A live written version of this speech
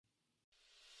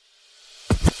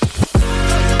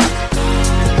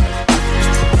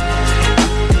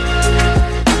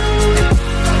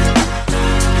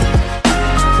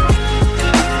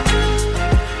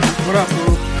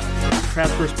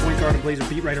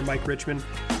beat writer Mike Richmond.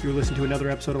 You're listening to another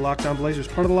episode of Locked On Blazers,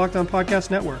 part of the Locked On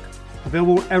Podcast Network,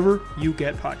 available wherever you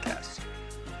get podcasts.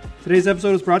 Today's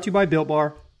episode is brought to you by Built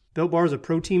Bar. Built Bar is a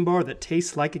protein bar that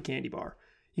tastes like a candy bar.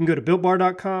 You can go to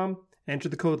BuiltBar.com, enter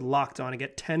the code LOCKEDON, and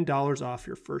get $10 off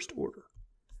your first order.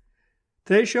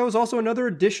 Today's show is also another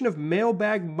edition of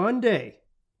Mailbag Monday,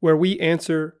 where we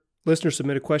answer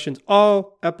listener-submitted questions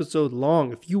all episode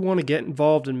long. If you want to get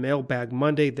involved in Mailbag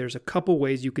Monday, there's a couple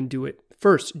ways you can do it.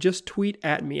 First, just tweet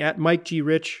at me, at Mike G.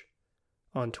 Rich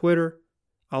on Twitter.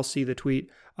 I'll see the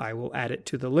tweet. I will add it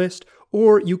to the list.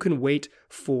 Or you can wait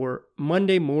for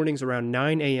Monday mornings around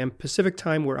 9 a.m. Pacific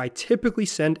time, where I typically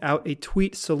send out a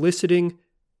tweet soliciting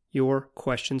your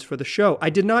questions for the show. I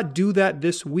did not do that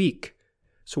this week.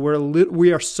 So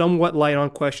we are somewhat light on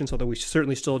questions, although we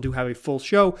certainly still do have a full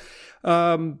show.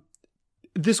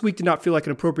 This week did not feel like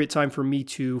an appropriate time for me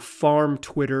to farm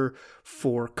Twitter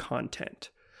for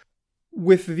content.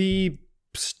 With the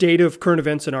state of current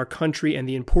events in our country and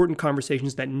the important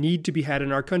conversations that need to be had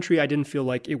in our country, I didn't feel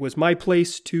like it was my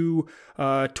place to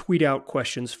tweet out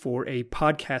questions for a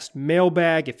podcast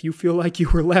mailbag. If you feel like you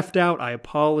were left out, I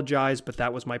apologize, but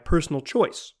that was my personal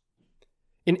choice.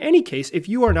 In any case, if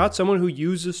you are not someone who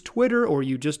uses Twitter or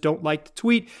you just don't like to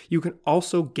tweet, you can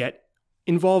also get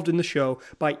involved in the show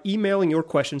by emailing your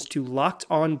questions to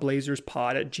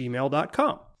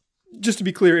lockedonblazerspod@gmail.com. Just to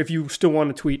be clear, if you still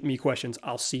want to tweet me questions,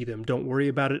 I'll see them. Don't worry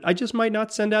about it. I just might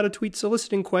not send out a tweet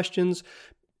soliciting questions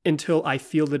until I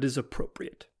feel it is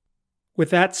appropriate.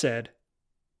 With that said,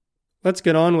 let's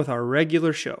get on with our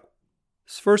regular show.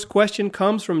 This first question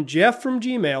comes from Jeff from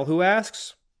Gmail, who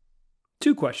asks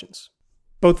two questions.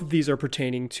 Both of these are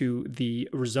pertaining to the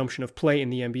resumption of play in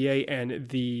the NBA and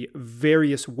the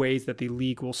various ways that the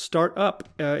league will start up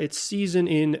its season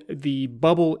in the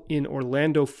bubble in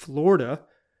Orlando, Florida.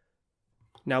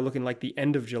 Now looking like the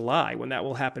end of July when that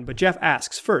will happen. But Jeff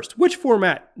asks, first, which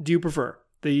format do you prefer?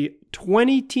 The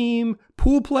 20-team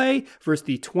pool play versus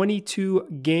the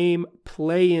 22-game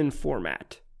play-in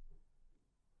format?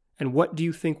 And what do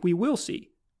you think we will see?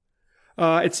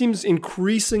 It seems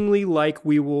increasingly like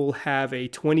we will have a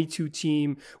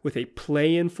 22-team with a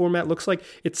play-in format.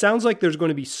 It sounds like there's going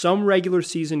to be some regular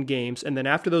season games, and then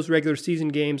after those regular season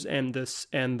games and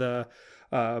the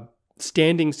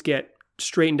standings get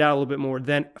straightened out a little bit more,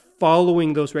 then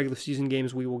following those regular season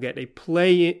games, we will get a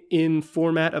play-in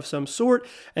format of some sort,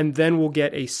 and then we'll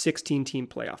get a 16-team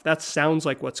playoff. That sounds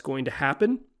like what's going to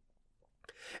happen.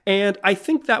 And I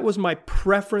think that was my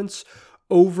preference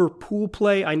over pool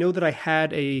play. I know that I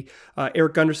had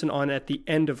Eric Gunderson on at the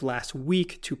end of last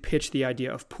week to pitch the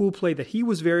idea of pool play that he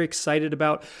was very excited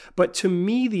about. But to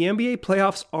me, the NBA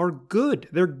playoffs are good.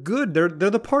 They're good. They're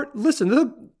the part. Listen, there's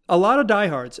a lot of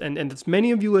diehards, and it's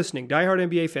many of you listening, diehard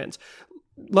NBA fans,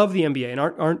 love the NBA and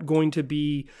aren't going to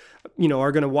be,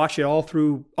 are going to watch it all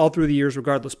through the years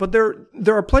regardless. But there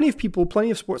are plenty of people,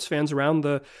 plenty of sports fans around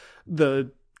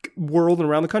the world and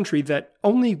around the country that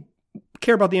only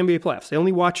care about the NBA playoffs. They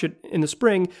only watch it in the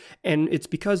spring, and it's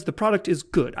because the product is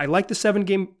good. I like the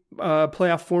 7-game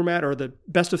playoff format, or the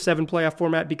best of 7 playoff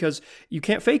format, because you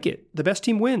can't fake it. The best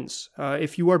team wins.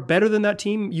 If you are better than that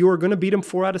team, you are going to beat them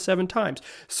 4 out of 7 times.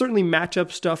 Certainly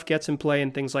matchup stuff gets in play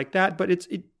and things like that, but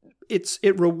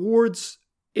it rewards.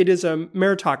 It is a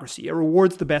meritocracy. It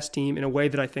rewards the best team in a way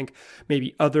that I think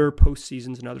maybe other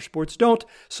postseasons and other sports don't.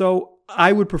 So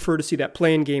I would prefer to see that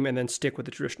play-in game and then stick with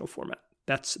the traditional format.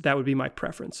 That would be my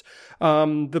preference.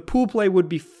 The pool play would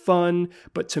be fun,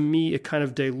 but to me, it kind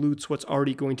of dilutes what's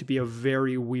already going to be a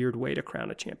very weird way to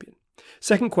crown a champion.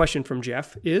 Second question from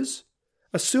Jeff is,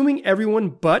 assuming everyone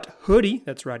but Hoodie,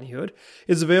 that's Rodney Hood,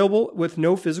 is available with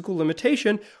no physical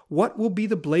limitation, what will be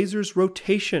the Blazers'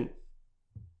 rotation?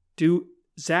 Do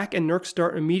Zach and Nurk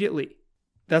start immediately?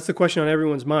 That's the question on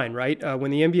everyone's mind, right? When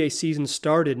the NBA season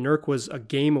started, Nurk was a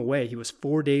game away. He was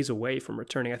 4 days away from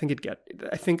returning. I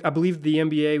believe the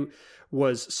NBA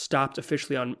was stopped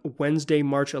officially on Wednesday,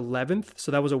 March 11th.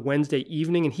 So that was a Wednesday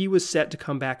evening, and he was set to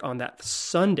come back on that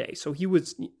Sunday. So he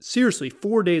was seriously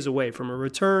 4 days away from a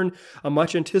return, a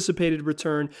much anticipated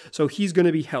return. So he's going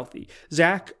to be healthy.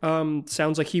 Zach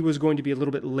sounds like he was going to be a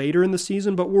little bit later in the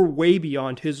season, but we're way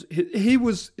beyond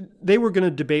they were going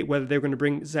to debate whether they were going to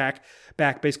bring Zach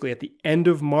back basically at the end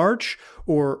of March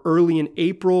or early in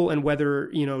April, and whether,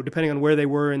 depending on where they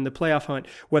were in the playoff hunt,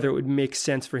 whether it would make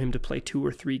sense for him to play 2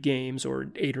 or 3 games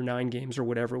or 8 or 9 games or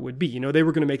whatever it would be. They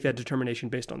were going to make that determination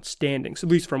based on standings, at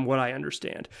least from what I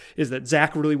understand, is that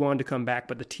Zach really wanted to come back,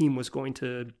 but the team was going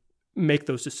to make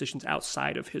those decisions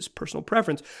outside of his personal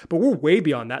preference. But we're way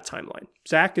beyond that timeline.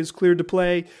 Zach is cleared to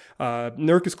play.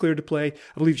 Nurk is cleared to play.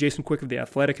 I believe Jason Quick of The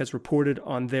Athletic has reported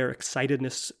on their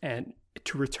excitedness and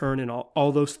to return and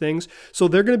all those things. So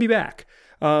they're going to be back.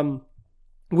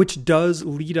 Which does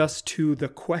lead us to the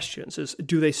questions, is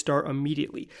do they start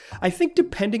immediately? I think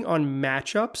depending on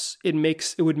matchups,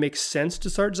 it would make sense to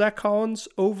start Zach Collins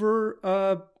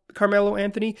over Carmelo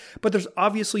Anthony, but there's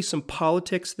obviously some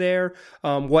politics there.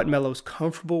 What Melo's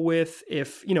comfortable with.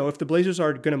 If the Blazers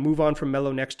are going to move on from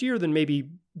Melo next year, then maybe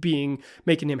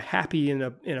making him happy in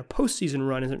a postseason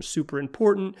run isn't super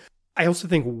important. I also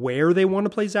think where they want to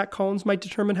play Zach Collins might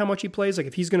determine how much he plays. Like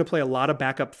if he's going to play a lot of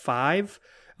backup 5,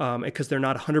 because they're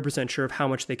not 100% sure of how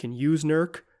much they can use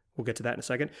Nurk. We'll get to that in a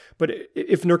second. But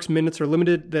if Nurk's minutes are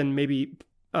limited, then maybe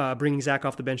bringing Zach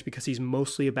off the bench because he's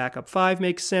mostly a backup 5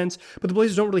 makes sense. But the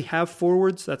Blazers don't really have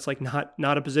forwards. That's like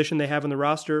not a position they have in the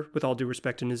roster, with all due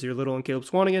respect to Nazir Little and Caleb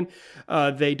Swanigan.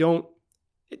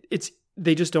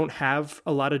 They just don't have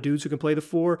a lot of dudes who can play the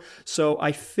 4. So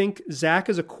I think Zach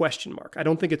is a question mark. I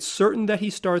don't think it's certain that he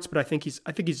starts, but I think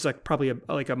he's like probably a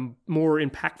more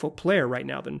impactful player right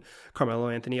now than Carmelo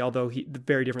Anthony, although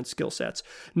very different skill sets.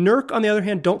 Nurk, on the other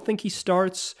hand, don't think he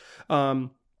starts.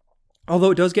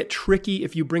 Although it does get tricky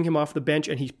if you bring him off the bench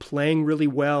and he's playing really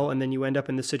well, and then you end up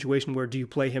in this situation where do you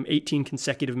play him 18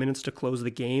 consecutive minutes to close the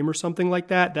game or something like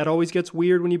that? That always gets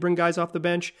weird when you bring guys off the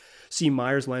bench. See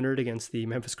Myers Leonard against the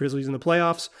Memphis Grizzlies in the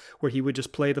playoffs, where he would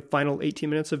just play the final 18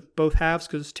 minutes of both halves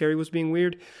because Terry was being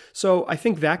weird. So I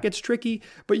think that gets tricky,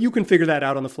 but you can figure that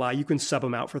out on the fly. You can sub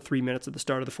him out for 3 minutes at the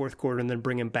start of the fourth quarter and then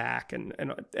bring him back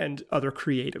and other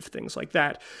creative things like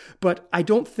that. But I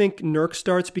don't think Nurk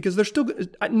starts because they're still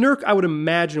Nurk, I would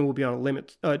imagine, will be on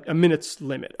a minutes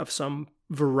limit of some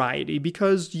variety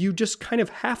because you just kind of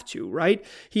have to, right?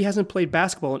 He hasn't played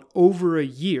basketball in over a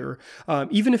year.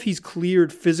 Even if he's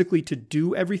cleared physically to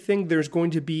do everything, there's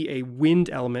going to be a wind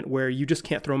element where you just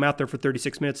can't throw him out there for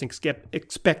 36 minutes and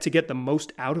expect to get the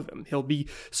most out of him. He'll be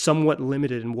somewhat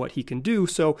limited in what he can do.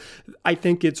 So I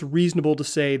think it's reasonable to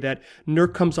say that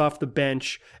Nurk comes off the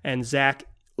bench and Zach,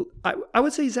 I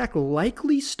would say Zach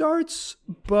likely starts,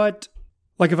 but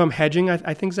like if I'm hedging,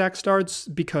 I think Zach starts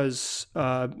because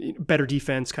better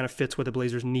defense kind of fits what the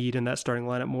Blazers need in that starting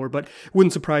lineup more. But it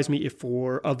wouldn't surprise me if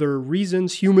for other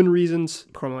reasons, human reasons,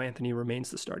 Carmelo Anthony remains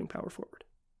the starting power forward.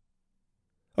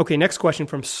 Okay, next question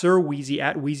from Sir Wheezy,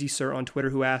 at Wheezy Sir on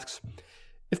Twitter, who asks,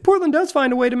 if Portland does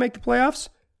find a way to make the playoffs,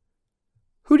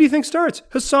 who do you think starts,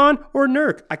 Hassan or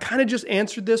Nurk? I kind of just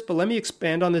answered this, but let me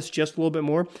expand on this just a little bit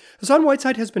more. Hassan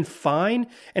Whiteside has been fine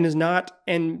and has not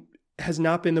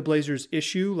been the Blazers'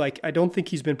 issue. Like, I don't think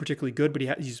he's been particularly good, but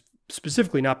he's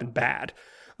specifically not been bad.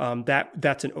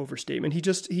 That's an overstatement. He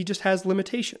just has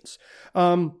limitations.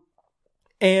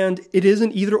 And it is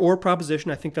an either-or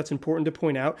proposition. I think that's important to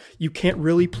point out. You can't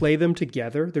really play them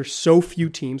together. There's so few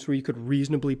teams where you could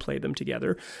reasonably play them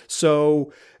together.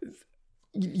 So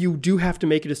you do have to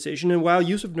make a decision. And while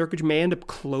Yusuf Nurkic may end up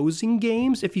closing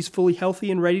games if he's fully healthy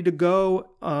and ready to go,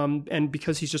 and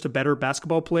because he's just a better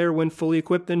basketball player when fully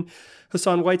equipped than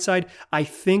Hassan Whiteside, I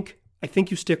think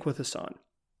you stick with Hassan.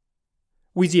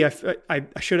 Wheezy, I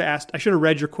should have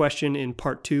read your question in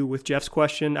part 2 with Jeff's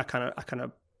question. I kind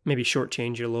of maybe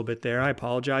shortchange you a little bit there. I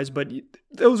apologize, but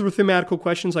those were thematical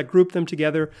questions. I grouped them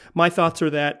together. My thoughts are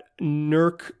that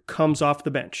Nurk comes off the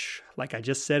bench, like I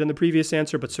just said in the previous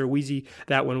answer, but Sir Wheezy,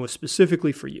 that one was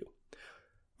specifically for you.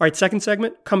 All right, second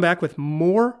segment, come back with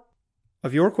more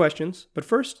of your questions, but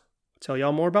first, I'll tell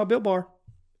y'all more about Built Bar.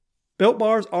 Built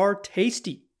Bars are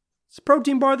tasty. It's a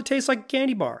protein bar that tastes like a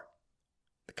candy bar.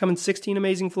 They come in 16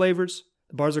 amazing flavors.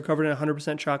 The bars are covered in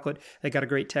 100% chocolate. They got a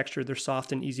great texture. They're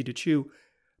soft and easy to chew.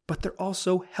 But they're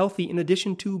also healthy. In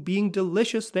addition to being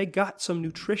delicious, they got some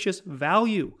nutritious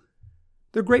value.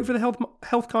 They're great for the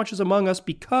health conscious among us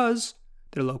because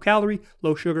they're low calorie,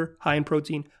 low sugar, high in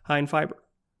protein, high in fiber.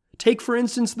 Take, for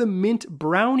instance, the Mint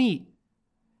Brownie.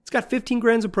 It's got 15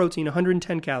 grams of protein,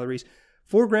 110 calories,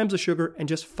 4 grams of sugar, and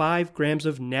just 5 grams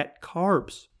of net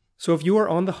carbs. So if you are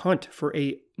on the hunt for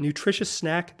a nutritious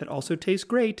snack that also tastes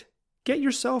great, get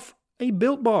yourself a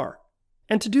Built Bar.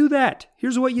 And to do that,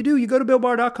 here's what you do. You go to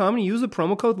BuiltBar.com and use the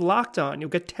promo code LOCKEDON. You'll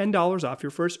get $10 off your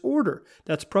first order.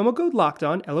 That's promo code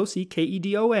LOCKEDON,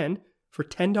 LOCKEDON, for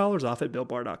 $10 off at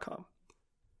BuiltBar.com.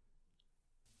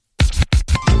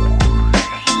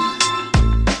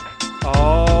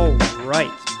 All right.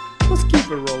 Let's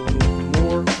keep it rolling with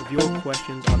more of your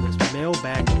questions on this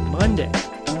Mailbag Monday.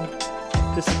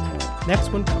 This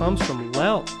next one comes from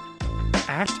Lel,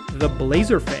 at the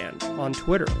Blazer Fan on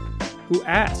Twitter, who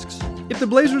asks, if the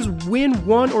Blazers win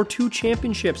 1 or 2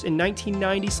 championships in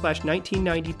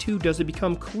 1990/1992, does it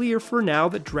become clear for now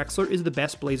that Drexler is the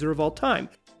best Blazer of all time?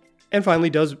 And finally,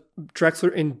 does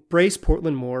Drexler embrace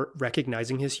Portland more,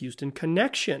 recognizing his Houston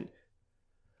connection?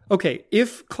 Okay,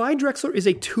 if Clyde Drexler is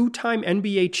a 2-time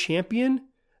NBA champion,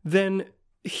 then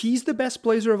he's the best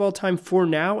Blazer of all time for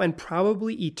now and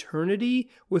probably eternity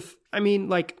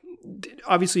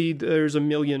obviously there's a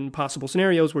million possible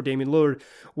scenarios where Damian Lillard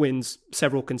wins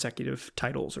several consecutive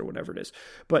titles or whatever it is.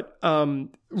 But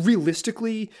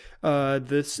realistically,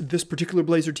 this particular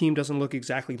Blazer team doesn't look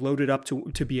exactly loaded up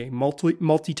to be a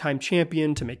multi-time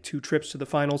champion, to make 2 trips to the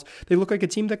finals. They look like a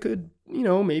team that could,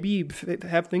 maybe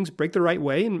have things break the right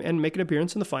way and make an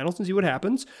appearance in the finals and see what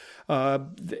happens.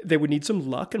 They would need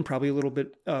some luck and probably a little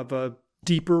bit of a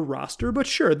deeper roster. But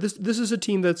sure, this is a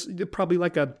team that's probably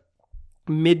like a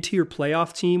mid-tier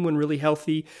playoff team when really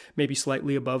healthy, maybe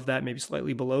slightly above that, maybe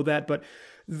slightly below that, but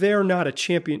they're not a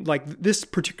champion. Like, this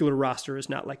particular roster is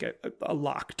not like a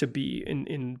lock to be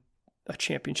in a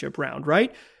championship round,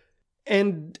 right?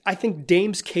 And I think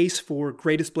Dame's case for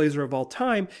greatest Blazer of all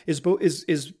time is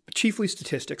chiefly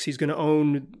statistics. He's going to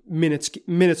own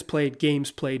minutes played,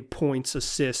 games played, points,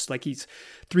 assists. Like, he's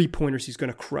 3-pointers. He's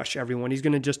going to crush everyone. He's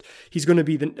going to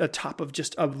be the top of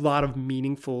just a lot of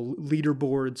meaningful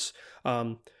leaderboards.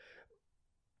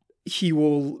 He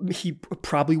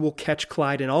probably will catch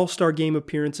Clyde in all-star game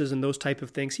appearances and those type of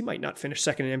things. He might not finish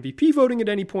second in MVP voting at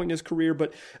any point in his career,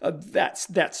 but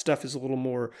that stuff is a little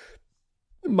more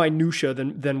minutia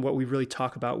than what we really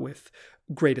talk about with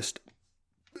greatest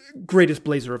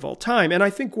Blazer of all time. And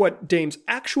I think what Dame's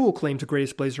actual claim to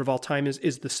greatest Blazer of all time is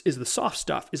the soft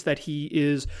stuff, is that he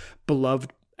is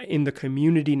beloved in the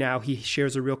community now. He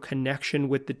shares a real connection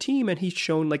with the team, and he's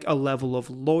shown like a level of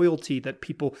loyalty that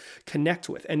people connect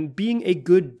with. And being a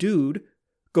good dude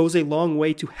goes a long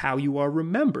way to how you are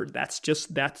remembered. That's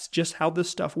just how this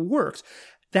stuff works.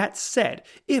 That said,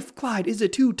 if Clyde is a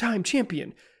 2-time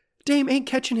champion, Dame ain't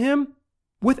catching him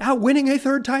without winning a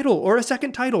 3rd title or a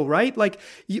 2nd title, right? Like,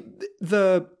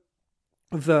 the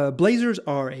Blazers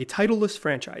are a titleless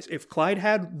franchise. If Clyde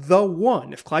had the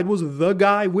one, if Clyde was the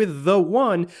guy with the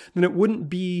one, then it wouldn't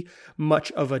be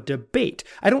much of a debate.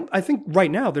 I think right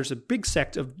now there's a big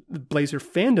sect of Blazer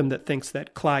fandom that thinks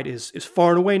that Clyde is far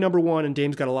and away number 1 and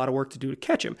Dame's got a lot of work to do to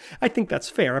catch him. I think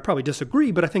that's fair. I probably disagree,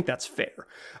 but I think that's fair.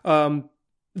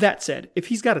 That said, if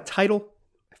he's got a title,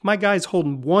 my guy's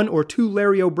holding 1 or 2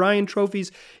 Larry O'Brien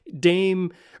trophies,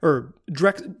 Drexler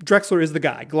is the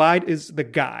guy. Clyde is the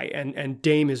guy, and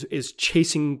Dame is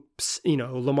chasing,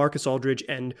 LaMarcus Aldridge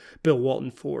and Bill Walton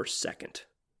for 2nd.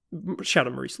 Shout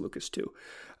out Maurice Lucas too.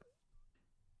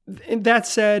 And that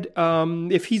said,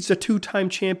 if he's a 2-time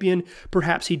champion,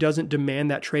 perhaps he doesn't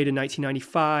demand that trade in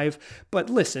 1995.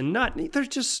 But listen, there's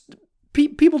just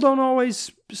people don't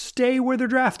always stay where they're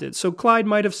drafted. So Clyde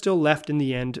might have still left in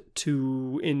the end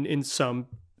in some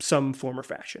form or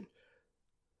fashion.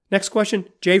 Next question,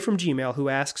 Jay from Gmail, who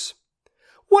asks,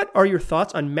 what are your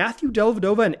thoughts on Matthew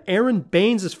Dellavedova and Aaron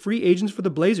Baines as free agents for the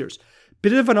Blazers?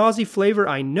 Bit of an Aussie flavor,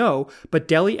 I know, but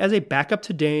Delly as a backup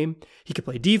to Dame. He could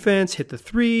play defense, hit the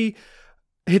three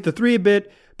a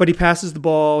bit, but he passes the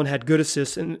ball and had good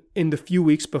assists in the few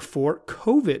weeks before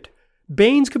COVID.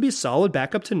 Baines could be a solid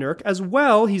backup to Nurk as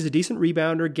well. He's a decent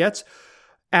rebounder, gets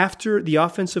after the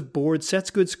offensive board, sets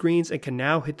good screens, and can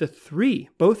now hit the 3.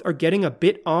 Both are getting a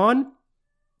bit on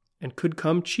and could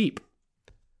come cheap.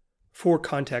 For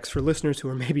context, for listeners who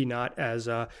are maybe not as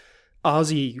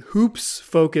Aussie hoops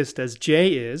focused as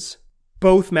Jay is,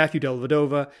 both Matthew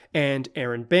Dellavedova and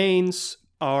Aaron Baines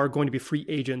are going to be free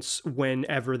agents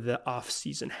whenever the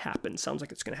offseason happens. Sounds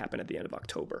like it's going to happen at the end of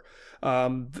October.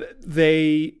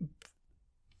 They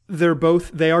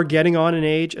are getting on in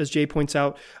age, as Jay points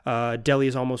out. Delly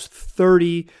is almost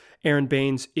 30. Aaron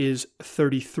Baines is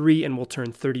 33 and will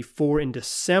turn 34 in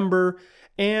December.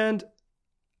 And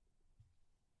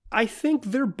I think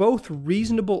they're both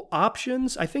reasonable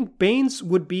options. I think Baines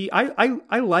would be. I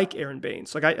like Aaron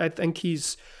Baines. Like I think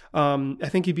he's. I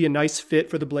think he'd be a nice fit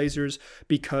for the Blazers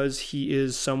because he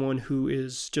is someone who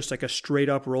is just like a straight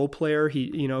up role player.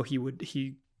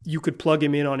 You could plug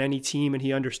him in on any team and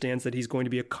he understands that he's going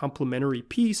to be a complementary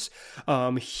piece.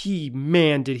 Did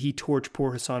he torch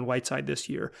poor Hassan Whiteside this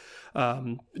year.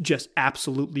 Just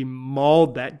absolutely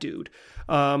mauled that dude.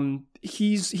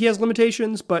 He has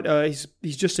limitations, but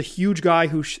he's just a huge guy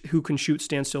who can shoot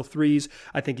standstill threes.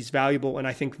 I think he's valuable, and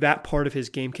I think that part of his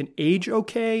game can age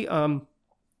okay.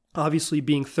 Obviously,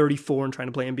 being 34 and trying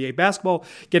to play NBA basketball,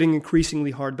 getting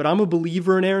increasingly hard. But I'm a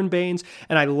believer in Aaron Baines,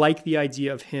 and I like the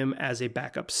idea of him as a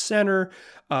backup center.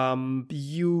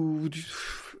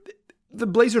 The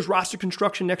Blazers roster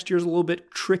construction next year is a little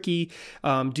bit tricky.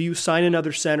 Do you sign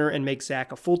another center and make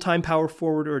Zach a full-time power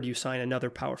forward, or do you sign another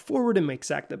power forward and make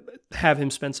Zach have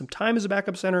him spend some time as a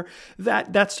backup center?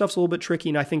 That stuff's a little bit tricky,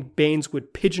 and I think Baynes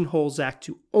would pigeonhole Zach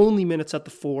to only minutes at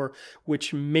the 4,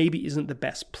 which maybe isn't the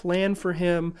best plan for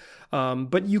him.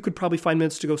 But you could probably find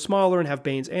minutes to go smaller and have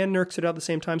Baynes and Nurk sit out at the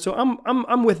same time. So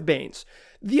I'm with Baynes.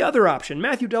 The other option,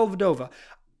 Matthew Dellavedova.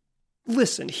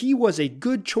 Listen, he was a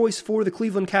good choice for the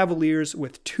Cleveland Cavaliers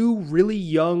with 2 really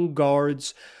young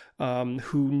guards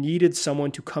who needed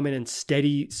someone to come in and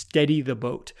steady the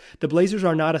boat. The Blazers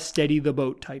are not a steady the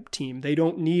boat type team. They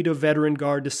don't need a veteran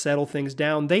guard to settle things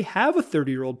down. They have a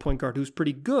 30-year-old point guard who's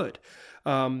pretty good.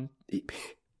 And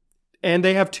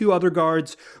they have 2 other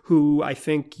guards who I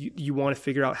think you want to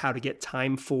figure out how to get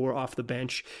time for off the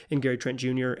bench in Gary Trent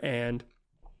Jr. and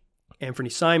Anthony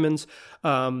Simons.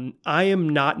 I am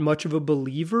not much of a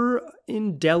believer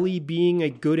in Delly being a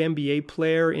good NBA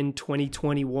player in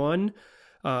 2021.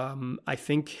 I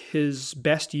think his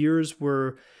best years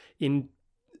were in,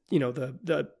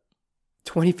 the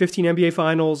 2015 NBA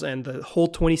Finals and the whole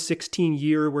 2016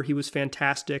 year where he was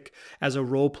fantastic as a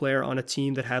role player on a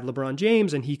team that had LeBron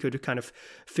James, and he could kind of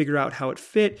figure out how it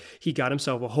fit. He got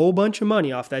himself a whole bunch of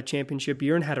money off that championship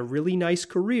year and had a really nice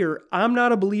career. I'm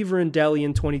not a believer in Delly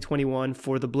in 2021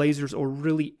 for the Blazers or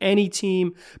really any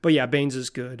team, but yeah, Baynes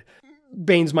is good.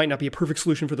 Baynes might not be a perfect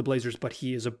solution for the Blazers, but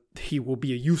he will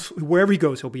be a useful, wherever he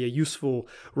goes, he'll be a useful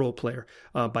role player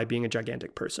by being a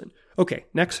gigantic person. Okay,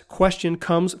 next question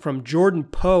comes from Jordan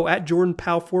Poe at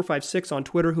JordanPow456 on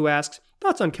Twitter, who asks,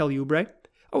 thoughts on Kelly Oubre?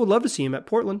 I would love to see him at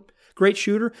Portland. Great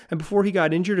shooter, and before he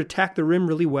got injured, attacked the rim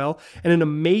really well, and an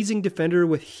amazing defender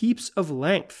with heaps of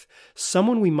length.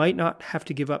 Someone we might not have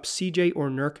to give up CJ or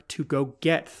Nurk to go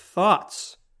get.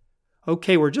 Thoughts?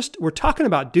 Okay, we're talking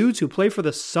about dudes who play for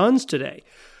the Suns today.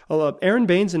 Aaron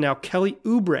Baynes and now Kelly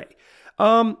Oubre.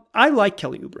 I like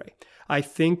Kelly Oubre. I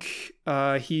think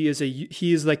he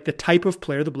is like the type of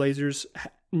player the Blazers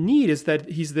need. Is that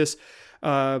he's this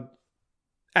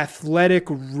athletic,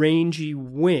 rangy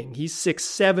wing. He's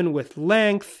 6'7" with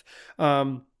length.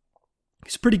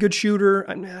 He's a pretty good shooter.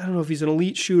 I don't know if he's an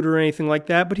elite shooter or anything like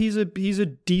that, but he's a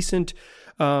decent.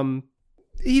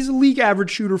 He's a league average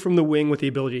shooter from the wing with the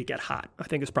ability to get hot. I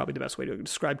think is probably the best way to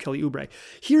describe Kelly Oubre.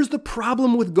 Here's the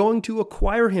problem with going to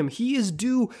acquire him. He is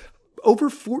due over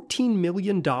 $14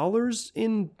 million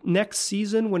in next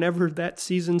season, whenever that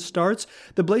season starts.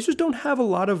 The Blazers don't have a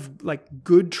lot of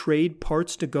good trade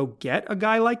parts to go get a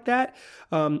guy like that.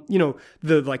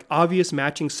 The obvious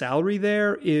matching salary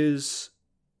there is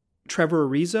Trevor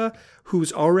Ariza,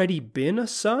 who's already been a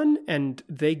Sun, and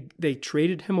they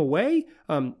traded him away.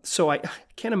 So I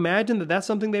can't imagine that that's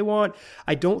something they want.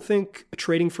 I don't think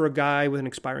trading for a guy with an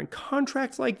expiring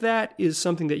contract like that is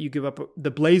something that you give up.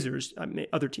 The Blazers,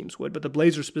 other teams would, but the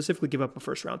Blazers specifically give up a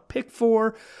first-round pick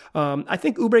for. I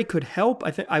think Oubre could help.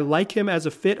 I like him as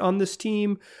a fit on this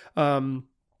team.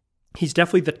 He's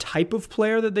definitely the type of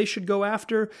player that they should go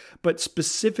after, but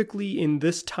specifically in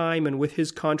this time and with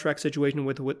his contract situation,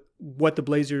 with what the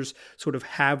Blazers sort of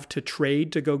have to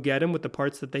trade to go get him, with the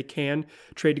parts that they can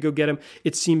trade to go get him,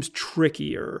 it seems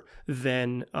trickier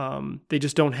than they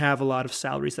just don't have a lot of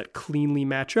salaries that cleanly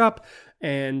match up.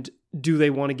 And do they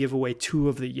want to give away 2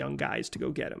 of the young guys to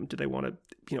go get him? Do they want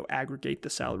to, aggregate the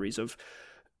salaries of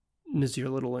Nazir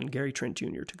Little and Gary Trent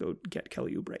Jr. to go get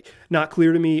Kelly Oubre? Not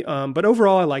clear to me, but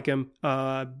overall I like him.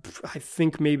 I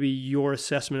think maybe your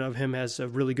assessment of him as a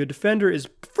really good defender is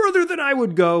further than I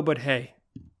would go, but hey,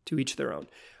 to each their own.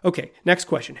 Okay, next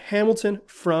question. Hamilton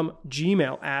from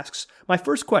Gmail asks, my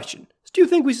first question is, do you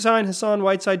think we sign Hassan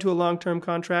Whiteside to a long-term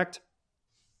contract?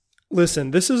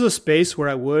 Listen, this is a space where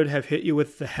I would have hit you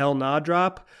with the hell nah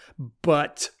drop,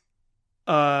 but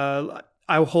I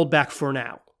will hold back for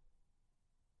now.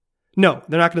 No,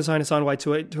 they're not going to sign Hassan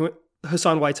Whiteside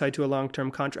to a long-term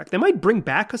contract. They might bring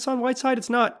back Hassan Whiteside. It's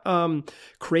not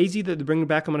crazy that they're bringing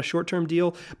back him on a short-term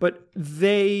deal, but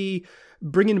they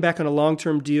bringing him back on a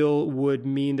long-term deal would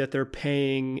mean that they're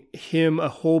paying him a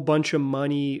whole bunch of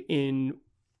money in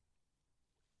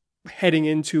heading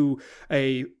into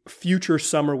a future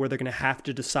summer where they're going to have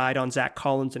to decide on Zach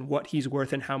Collins and what he's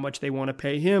worth and how much they want to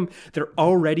pay him. They're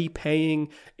already paying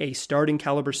a starting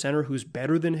caliber center who's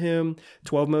better than him,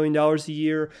 $12 million a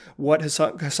year. What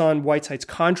Hassan Whiteside's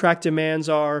contract demands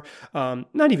are,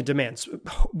 not even demands,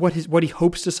 what he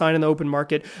hopes to sign in the open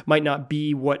market might not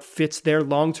be what fits their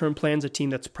long-term plans, a team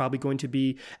that's probably going to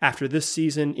be, after this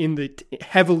season,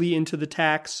 heavily into the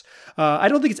tax. I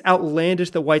don't think it's outlandish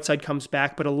that Whiteside comes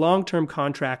back, but a long-term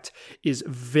contract is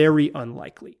very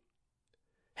unlikely.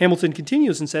 Hamilton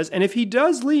continues and says, and if he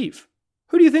does leave,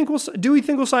 Who do we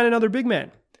think will sign another big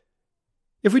man?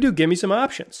 If we do, give me some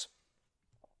options.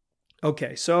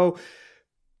 Okay, so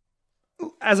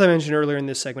as I mentioned earlier in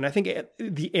this segment, I think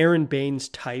the Aaron Baines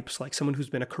types, like someone who's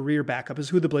been a career backup, is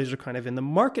who the Blazers are kind of in the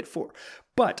market for.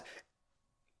 But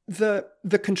the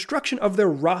construction of their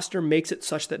roster makes it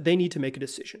such that they need to make a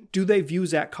decision. Do they view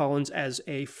Zach Collins as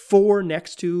a 4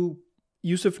 next to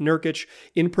Jusuf Nurkic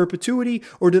in perpetuity,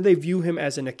 or do they view him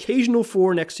as an occasional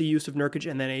 4 next to Jusuf Nurkic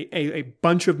and then a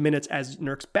bunch of minutes as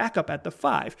Nurk's backup at the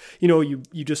 5?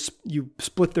 You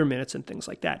split their minutes and things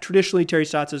like that. Traditionally, Terry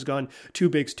Stotts has gone 2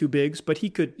 bigs, but he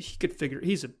could figure.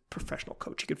 He's a professional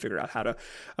coach. He could figure out how to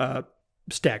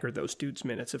stagger those dudes'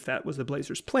 minutes if that was the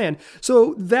Blazers' plan.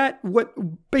 So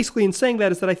basically in saying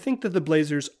that is that I think that the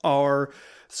Blazers are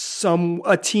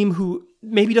a team who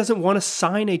maybe doesn't want to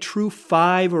sign a true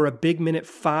 5 or a big minute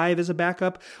 5 as a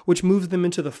backup, which moves them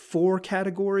into the 4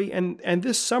 category. And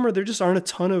this summer, there just aren't a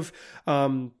ton of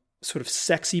sort of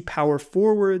sexy power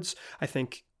forwards. I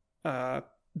think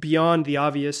beyond the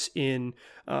obvious in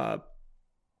Aaron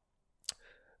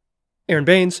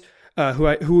Baines,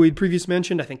 who we'd previously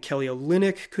mentioned. I think Kelly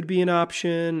Olynyk could be an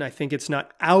option. I think it's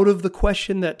not out of the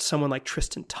question that someone like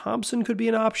Tristan Thompson could be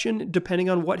an option, depending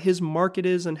on what his market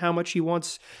is and how much he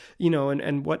wants,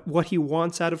 and what he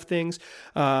wants out of things.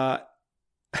 I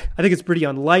think it's pretty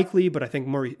unlikely, but I think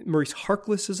Maurice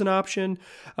Harkless is an option.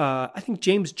 I think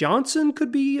James Johnson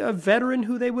could be a veteran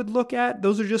who they would look at.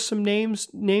 Those are just some names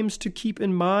to keep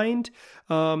in mind.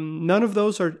 None of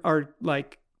those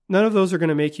None of those are going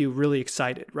to make you really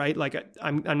excited, right? Like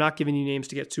I'm not giving you names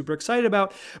to get super excited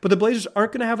about, but the Blazers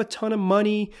aren't going to have a ton of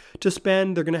money to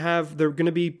spend. They're going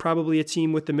to be probably a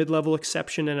team with the mid-level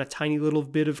exception and a tiny little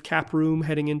bit of cap room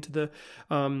heading into the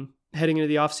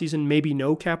offseason. Maybe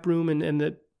no cap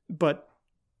room but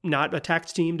not a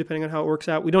tax team depending on how it works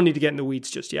out. We don't need to get in the weeds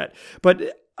just yet,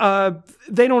 but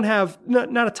they don't have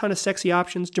not a ton of sexy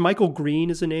options. JaMychal Green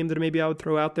is a name that maybe I would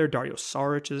throw out there. Dario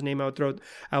Saric is a name I would throw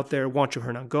out there. Juancho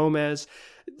Hernan-Gomez.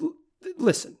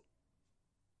 Listen,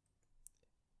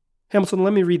 Hamilton,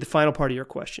 let me read the final part of your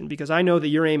question because I know that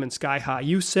you're aiming sky high.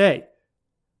 You say,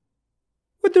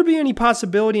 would there be any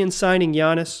possibility in signing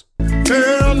Giannis?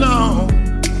 Hell no.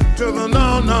 To the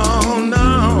no, no,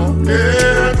 no.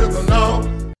 Yeah, to the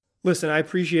no. Listen, I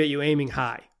appreciate you aiming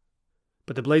high.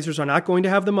 But the Blazers are not going to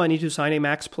have the money to sign a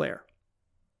max player.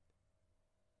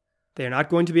 They are not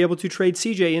going to be able to trade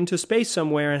CJ into space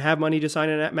somewhere and have money to sign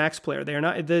a max player.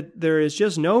 There is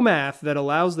just no math that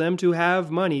allows them to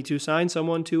have money to sign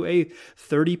someone to a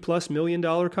 $30+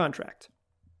 million contract.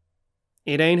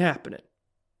 It ain't happening.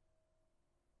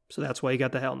 So that's why you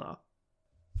got the hell no.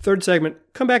 Third segment,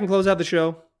 come back and close out the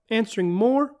show, answering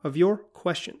more of your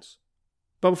questions.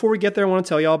 But before we get there, I want to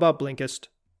tell you all about Blinkist.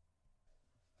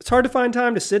 It's hard to find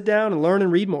time to sit down and learn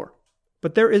and read more,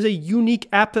 but there is a unique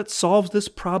app that solves this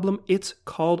problem. It's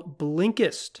called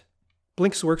Blinkist.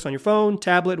 Blinkist works on your phone,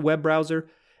 tablet, web browser,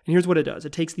 and here's what it does.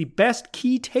 It takes the best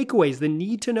key takeaways, the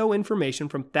need-to-know information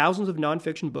from thousands of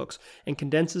nonfiction books, and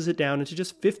condenses it down into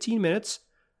just 15 minutes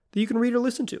that you can read or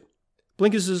listen to.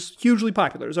 Blinkist is hugely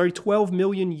popular. There's already 12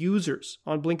 million users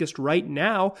on Blinkist right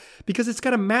now because it's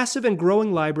got a massive and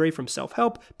growing library from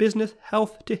self-help, business,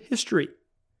 health, to history.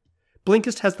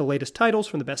 Blinkist has the latest titles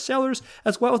from the bestsellers,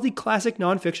 as well as the classic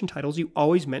nonfiction titles you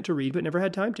always meant to read but never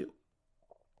had time to.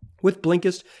 With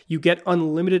Blinkist, you get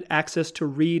unlimited access to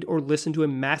read or listen to a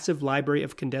massive library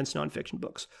of condensed nonfiction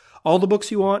books. All the books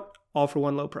you want, all for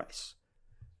one low price.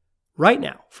 Right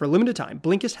now, for a limited time,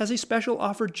 Blinkist has a special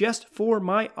offer just for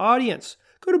my audience.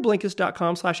 Go to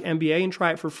Blinkist.com/NBA and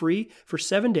try it for free for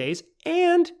 7 days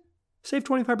and save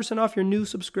 25% off your new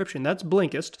subscription. That's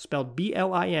Blinkist, spelled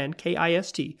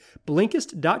Blinkist,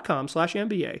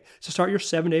 Blinkist.com/NBA to start your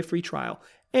 7-day free trial.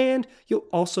 And you'll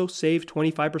also save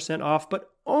 25% off, but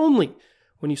only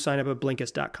when you sign up at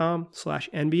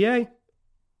Blinkist.com/NBA.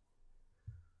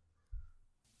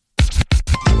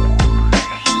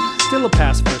 Still a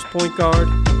pass-first point guard.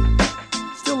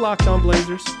 Still Locked On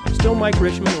Blazers. Still Mike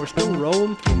Richmond. We're still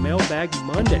rolling through Mailbag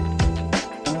Monday,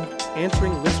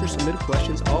 answering listener-submitted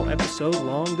questions all episode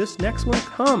long. This next one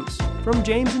comes from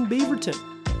James in Beaverton.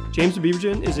 James in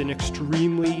Beaverton is an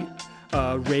extremely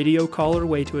radio caller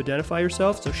way to identify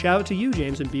yourself, so shout out to you,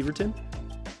 James in Beaverton.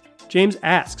 James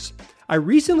asks, I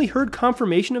recently heard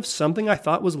confirmation of something I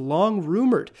thought was long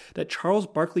rumored, that Charles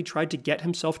Barkley tried to get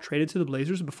himself traded to the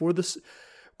Blazers before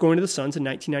going to the Suns in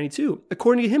 1992.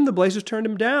 According to him, the Blazers turned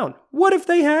him down. What if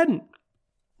they hadn't?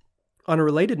 On a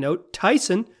related note,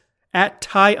 Tyson at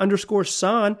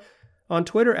Ty_San on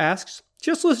Twitter asks,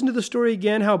 just listen to the story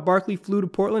again how Barkley flew to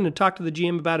Portland and talked to the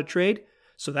GM about a trade.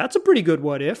 So that's a pretty good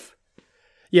what if.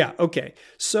 Yeah, okay.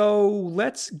 So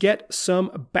let's get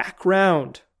some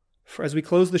background as we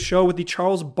close the show with the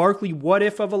Charles Barkley what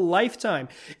if of a lifetime.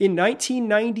 In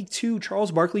 1992,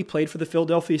 Charles Barkley played for the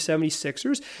Philadelphia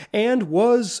 76ers and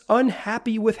was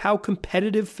unhappy with how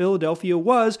competitive Philadelphia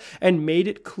was and made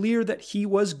it clear that he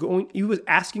was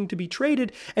asking to be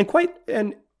traded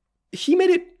and he made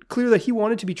it clear that he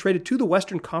wanted to be traded to the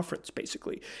Western Conference,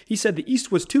 basically. He said the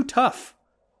East was too tough.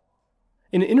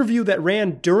 In an interview that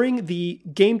ran during the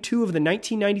Game 2 of the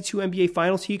 1992 NBA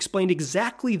Finals, he explained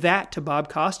exactly that to Bob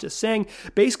Costas, saying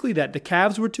basically that the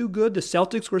Cavs were too good, the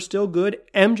Celtics were still good,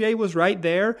 MJ was right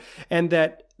there, and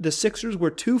that the Sixers were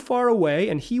too far away,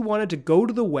 and he wanted to go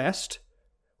to the West,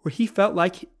 where he felt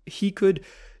like he could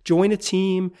join a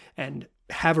team and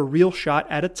have a real shot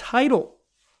at a title.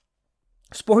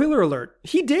 Spoiler alert,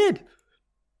 he did.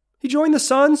 He joined the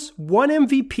Suns, won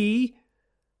MVP,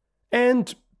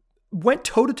 and went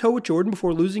toe-to-toe with Jordan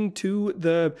before losing to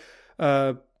the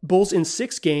Bulls in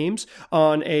 6 games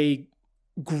on a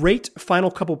great final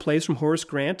couple plays from Horace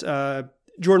Grant.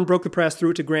 Jordan broke the press, threw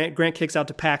it to Grant. Grant kicks out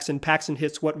to Paxson. Paxson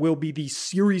hits what will be the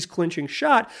series-clinching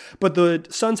shot, but the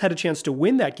Suns had a chance to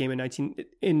win that game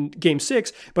in Game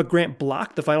 6, but Grant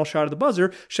blocked the final shot of the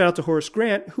buzzer. Shout out to Horace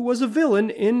Grant, who was a villain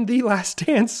in the Last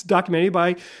Dance documentary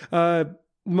by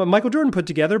Michael Jordan put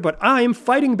together, but I'm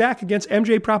fighting back against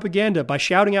MJ propaganda by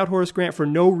shouting out Horace Grant for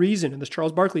no reason in this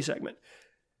Charles Barkley segment.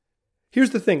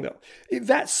 Here's the thing, though.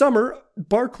 That summer,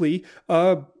 Barkley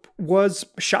was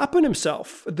shopping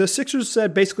himself. The Sixers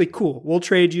said, basically, cool, we'll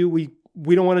trade you. We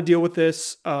don't want to deal with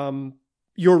this.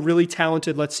 You're really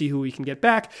talented. Let's see who we can get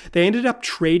back. They ended up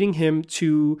trading him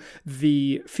to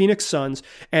the Phoenix Suns,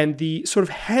 and the sort of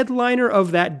headliner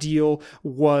of that deal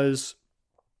was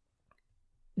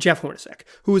Jeff Hornacek,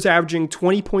 who was averaging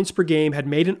 20 points per game, had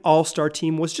made an all-star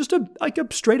team, was just a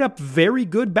straight-up very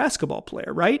good basketball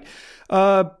player, right?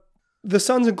 The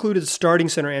Suns included starting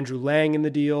center Andrew Lang in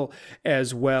the deal,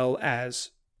 as well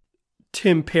as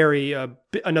Tim Perry,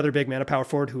 another big man, a power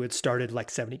forward who had started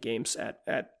like 70 games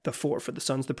at the 4 for the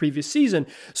Suns the previous season.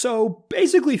 So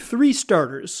basically 3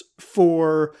 starters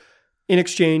in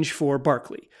exchange for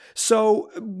Barkley. So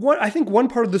I think one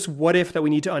part of this what if that we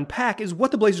need to unpack is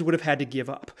what the Blazers would have had to give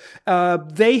up.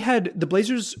 The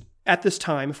Blazers at this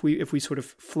time, if we sort of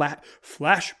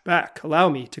flash back, allow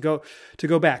me to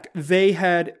go back, they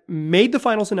had made the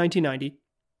finals in 1990.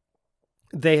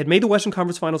 They had made the Western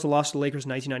Conference Finals and lost to the Lakers in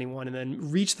 1991, and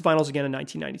then reached the finals again in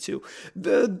 1992.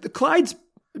 The Clyde's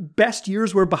best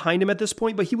years were behind him at this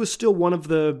point, but he was still one of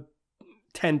the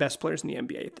 10 best players in the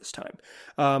NBA at this time.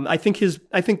 I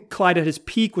think Clyde at his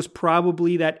peak was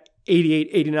probably that 88,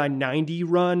 89, 90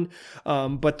 run.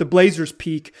 But the Blazers'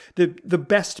 peak, the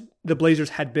best the Blazers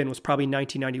had been was probably the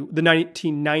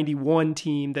 1991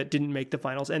 team that didn't make the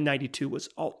finals, and 92 was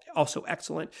also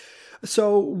excellent.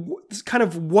 So it's kind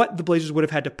of what the Blazers would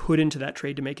have had to put into that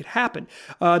trade to make it happen.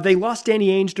 They lost Danny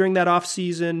Ainge during that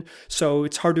offseason, so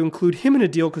it's hard to include him in a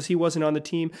deal because he wasn't on the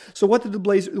team. So what would the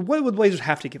Blazers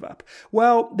have to give up?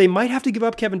 Well, they might have to give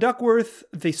up Kevin Duckworth.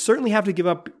 They certainly have to give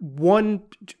up one,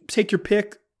 take your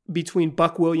pick, between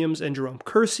Buck Williams and Jerome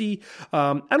Kersey.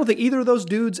 I don't think either of those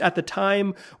dudes at the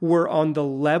time were on the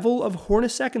level of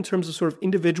Hornacek in terms of sort of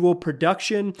individual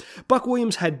production. Buck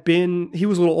Williams he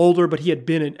was a little older, but he had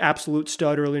been an absolute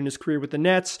stud early in his career with the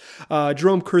Nets.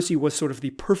 Jerome Kersey was sort of the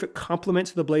perfect complement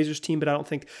to the Blazers team, but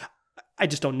I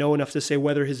just don't know enough to say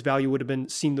whether his value would have been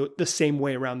seen the same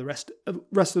way around the rest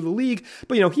of the league.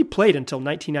 But, he played until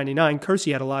 1999.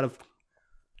 Kersey had a lot of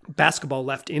basketball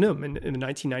left in him in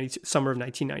the summer of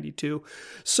 1992.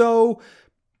 So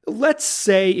let's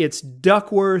say it's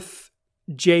Duckworth,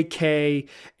 JK,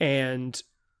 and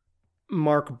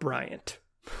Mark Bryant.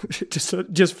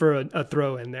 just for a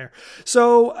throw in there.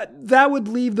 So that would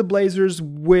leave the Blazers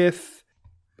with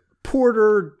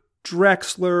Porter,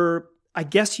 Drexler. I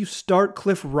guess you start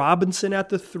Cliff Robinson at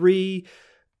the 3,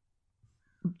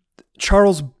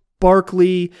 Charles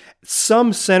Barkley,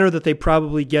 some center that they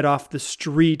probably get off the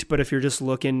street, but if you're just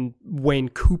looking, Wayne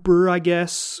Cooper, I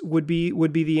guess, would be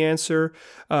the answer.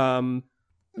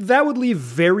 That would leave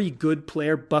very good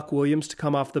player Buck Williams to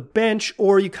come off the bench,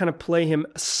 or you kind of play him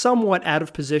somewhat out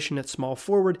of position at small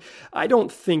forward. I don't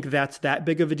think that's that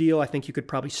big of a deal. I think you could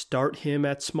probably start him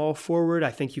at small forward.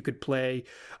 I think you could play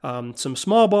some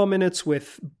small ball minutes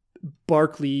with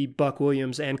Barkley, Buck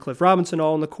Williams, and Cliff Robinson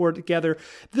all in the court together.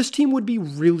 This team would be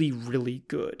really, really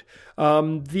good.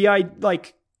 The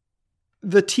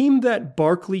team that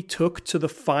Barkley took to the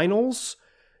finals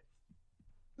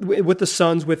with the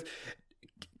Suns, with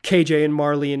KJ and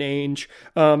Marley and Ainge,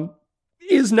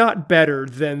 is not better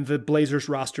than the Blazers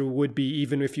roster would be,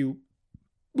 even if you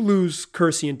lose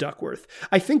Kersey and Duckworth.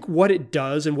 I think what it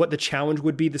does and what the challenge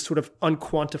would be, the sort of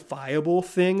unquantifiable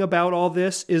thing about all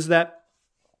this, is that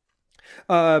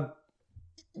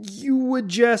you would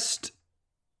just...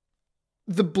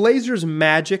 The Blazers'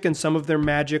 magic, and some of their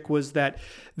magic, was that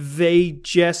they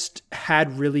just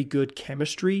had really good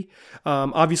chemistry.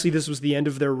 Obviously, this was the end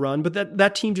of their run, but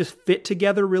that team just fit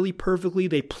together really perfectly.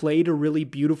 They played a really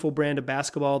beautiful brand of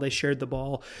basketball. They shared the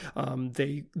ball.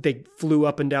 They flew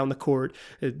up and down the court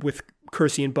with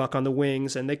Kersey and Buck on the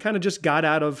wings, and they kind of just got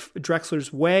out of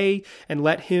Drexler's way and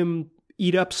let him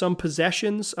eat up some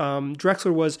possessions.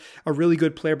 Drexler was a really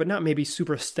good player, but not maybe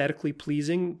super aesthetically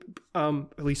pleasing,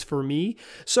 at least for me.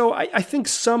 So I think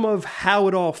some of how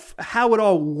it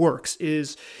all works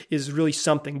is really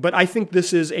something. But I think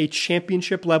this is a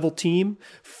championship level team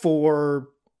for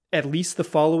at least the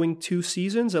following 2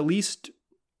 seasons, at least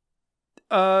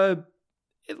probably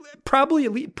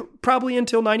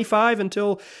until 95,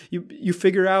 until you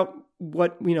figure out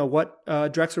what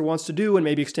Drexler wants to do, and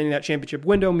maybe extending that championship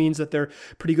window means that they're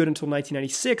pretty good until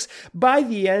 1996. By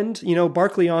the end,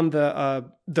 Barkley on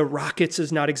the Rockets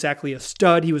is not exactly a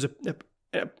stud. He was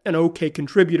an okay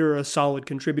contributor, a solid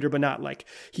contributor, but not like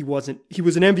he wasn't. He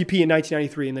was an MVP in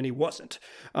 1993, and then he wasn't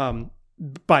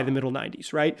by the middle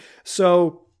 90s, right?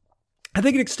 So I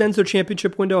think it extends their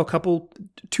championship window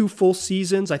 2 full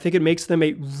seasons. I think it makes them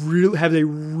have a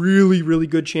really, really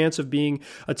good chance of being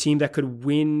a team that could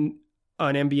win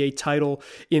an NBA title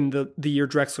in the year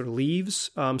Drexler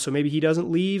leaves. So maybe he doesn't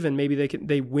leave, and maybe they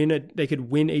could win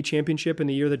a championship in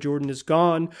the year that Jordan is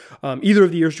gone. Either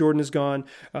of the years Jordan is gone,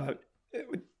 and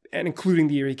including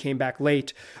the year he came back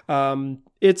late.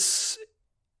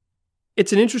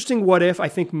 It's an interesting what if, I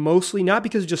think, mostly not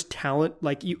because of just talent.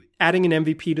 Like, adding an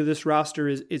MVP to this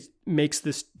roster takes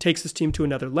this team to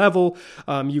another level.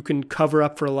 You can cover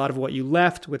up for a lot of what you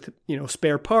left with,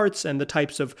 spare parts and the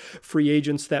types of free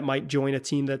agents that might join a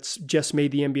team that's just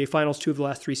made the NBA Finals 2 of the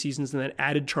last 3 seasons and then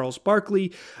added Charles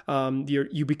Barkley.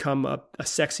 You become a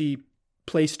sexy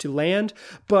place to land,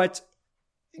 but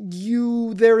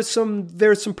there's some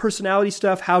personality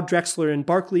stuff, how Drexler and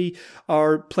Barkley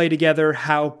play together,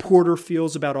 how Porter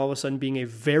feels about all of a sudden being a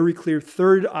very clear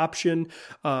third option.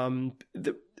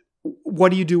 What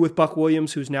do you do with Buck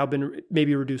Williams, who's now been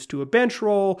maybe reduced to a bench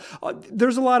role?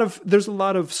 There's a lot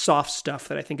of soft stuff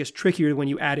that I think is trickier when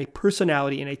you add a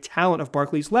personality and a talent of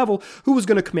Barkley's level, who was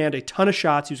going to command a ton of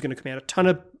shots, who's going to command a ton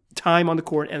of time on the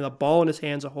court and the ball in his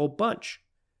hands a whole bunch.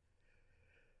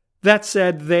 That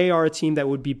said, they are a team that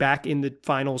would be back in the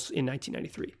finals in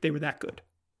 1993. They were that good.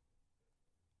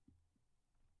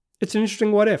 It's an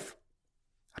interesting what if.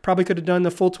 I probably could have done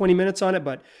the full 20 minutes on it,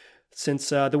 but since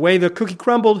the way the cookie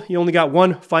crumbled, you only got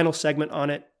one final segment on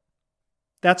it.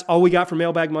 That's all we got for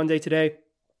Mailbag Monday today.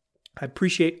 I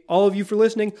appreciate all of you for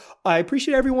listening. I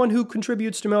appreciate everyone who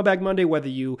contributes to Mailbag Monday, whether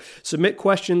you submit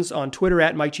questions on Twitter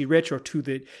at MikeGRich or to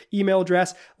the email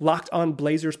address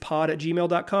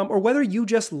lockedonblazerspod@gmail.com, or whether you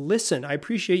just listen. I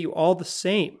appreciate you all the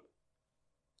same.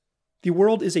 The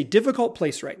world is a difficult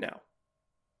place right now.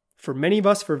 For many of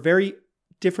us, for very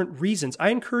different reasons. I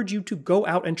encourage you to go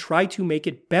out and try to make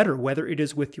it better, whether it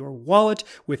is with your wallet,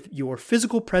 with your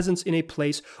physical presence in a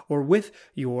place, or with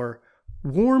your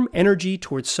warm energy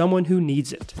towards someone who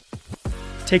needs it.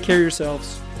 Take care of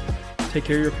yourselves. Take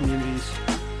care of your communities.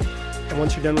 And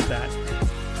once you're done with that,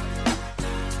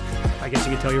 I guess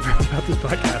you can tell your friends about this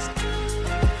podcast.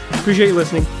 Appreciate you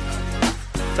listening.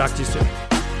 Talk to you soon.